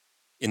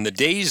In the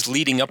days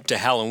leading up to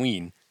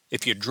Halloween,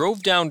 if you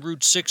drove down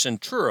Route 6 in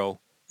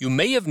Truro, you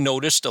may have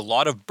noticed a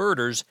lot of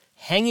birders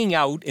hanging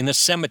out in a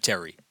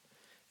cemetery.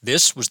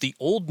 This was the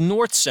Old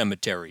North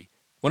Cemetery,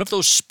 one of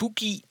those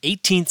spooky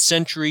 18th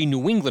century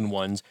New England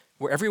ones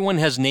where everyone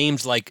has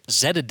names like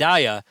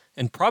Zedediah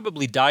and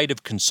probably died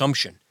of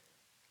consumption.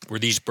 Were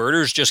these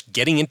birders just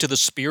getting into the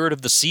spirit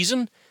of the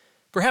season?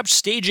 Perhaps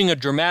staging a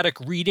dramatic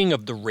reading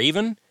of The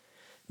Raven?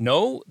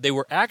 No, they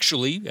were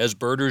actually, as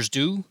birders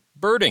do,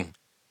 birding.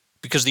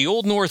 Because the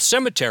Old North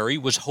Cemetery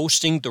was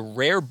hosting the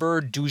rare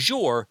bird du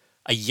jour,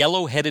 a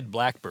yellow-headed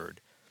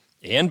blackbird.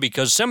 And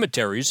because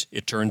cemeteries,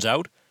 it turns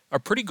out, are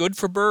pretty good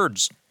for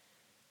birds.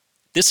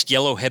 This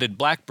yellow-headed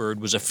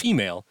blackbird was a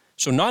female,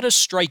 so not as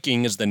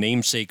striking as the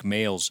namesake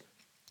males.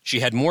 She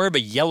had more of a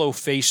yellow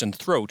face and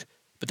throat,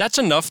 but that's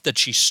enough that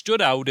she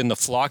stood out in the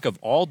flock of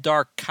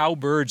all-dark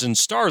cowbirds and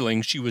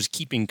starlings she was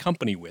keeping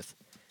company with.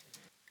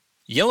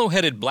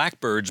 Yellow-headed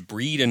blackbirds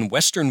breed in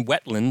western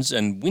wetlands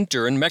and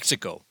winter in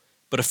Mexico,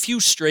 but a few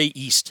stray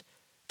east.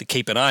 The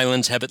Cape and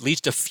Islands have at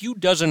least a few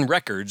dozen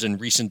records in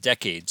recent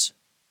decades.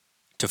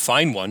 To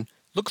find one,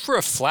 look for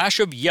a flash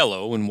of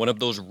yellow in one of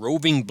those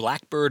roving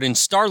blackbird and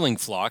starling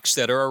flocks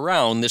that are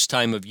around this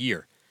time of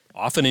year,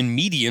 often in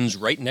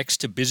medians right next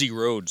to busy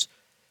roads.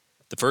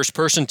 The first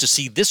person to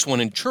see this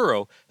one in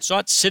Truro saw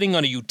it sitting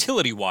on a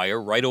utility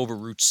wire right over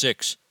Route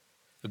 6.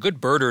 A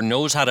good birder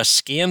knows how to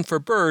scan for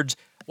birds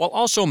while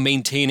also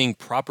maintaining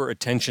proper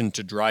attention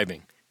to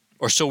driving.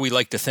 Or so we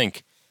like to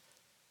think.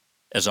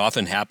 As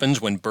often happens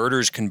when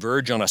birders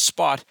converge on a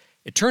spot,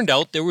 it turned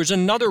out there was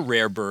another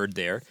rare bird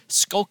there,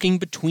 skulking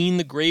between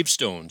the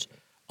gravestones,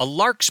 a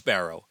lark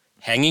sparrow,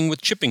 hanging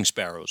with chipping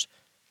sparrows.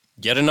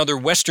 Yet another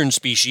western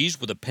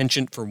species with a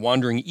penchant for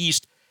wandering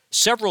east.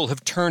 Several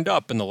have turned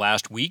up in the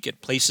last week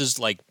at places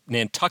like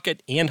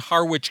Nantucket and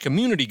Harwich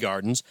Community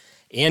Gardens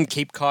and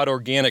Cape Cod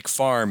Organic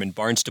Farm in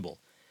Barnstable.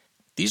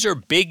 These are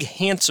big,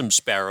 handsome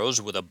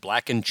sparrows with a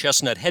black and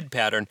chestnut head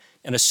pattern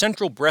and a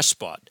central breast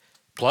spot,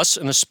 plus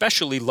an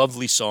especially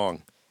lovely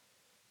song.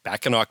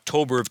 Back in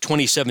October of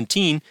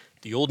 2017,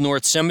 the Old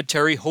North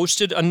Cemetery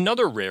hosted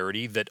another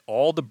rarity that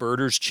all the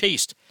birders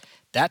chased.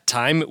 That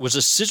time it was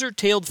a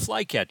scissor-tailed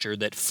flycatcher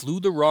that flew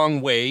the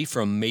wrong way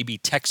from maybe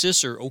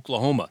Texas or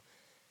Oklahoma.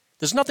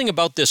 There's nothing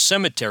about this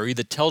cemetery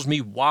that tells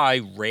me why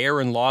rare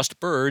and lost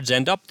birds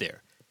end up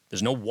there.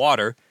 There's no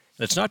water,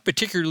 and it's not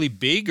particularly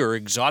big or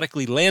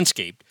exotically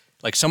landscaped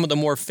like some of the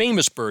more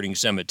famous birding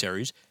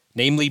cemeteries,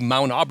 namely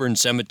Mount Auburn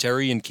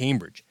Cemetery in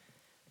Cambridge.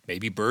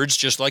 Maybe birds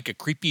just like a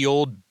creepy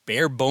old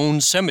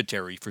bare-bones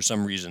cemetery for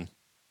some reason.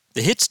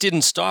 The hits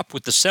didn't stop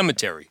with the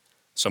cemetery.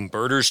 Some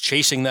birders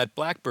chasing that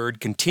blackbird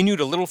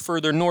continued a little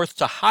further north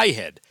to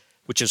Highhead,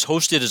 which has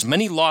hosted as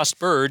many lost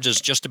birds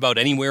as just about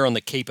anywhere on the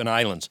Cape and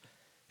Islands.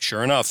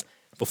 Sure enough,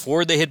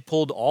 before they had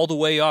pulled all the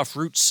way off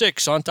Route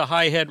 6 onto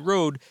Highhead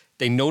Road,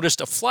 they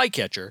noticed a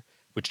flycatcher,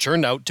 which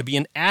turned out to be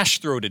an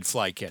ash-throated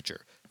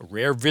flycatcher, a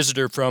rare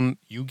visitor from,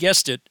 you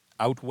guessed it,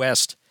 out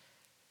west.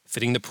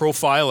 Fitting the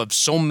profile of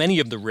so many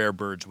of the rare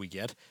birds we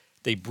get,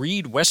 they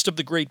breed west of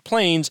the Great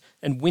Plains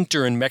and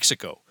winter in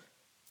Mexico.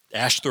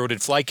 Ash-throated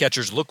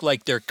flycatchers look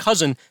like their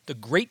cousin, the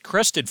great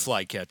crested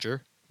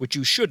flycatcher, which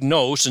you should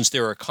know since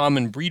they're a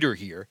common breeder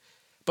here,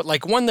 but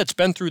like one that's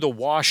been through the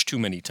wash too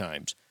many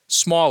times,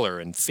 smaller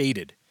and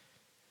faded.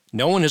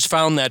 No one has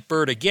found that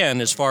bird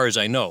again, as far as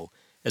I know,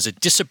 as it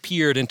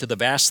disappeared into the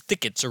vast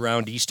thickets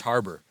around East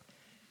Harbor.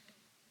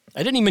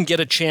 I didn't even get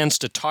a chance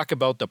to talk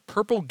about the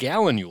purple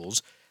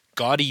gallinules,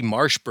 gaudy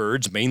marsh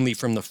birds mainly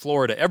from the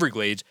Florida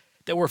Everglades,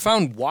 that were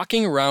found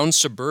walking around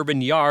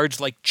suburban yards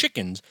like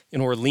chickens in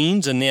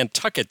Orleans and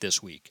Nantucket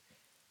this week.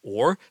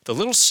 Or the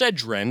little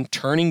sedge wren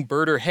turning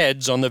birder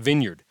heads on the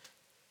vineyard.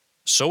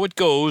 So it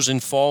goes in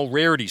fall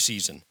rarity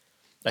season.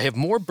 I have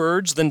more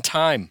birds than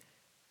time.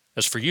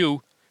 As for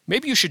you,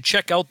 maybe you should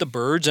check out the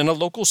birds in a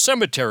local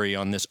cemetery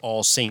on this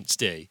All Saints'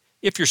 Day,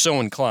 if you're so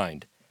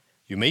inclined.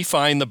 You may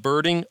find the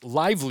birding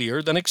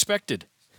livelier than expected.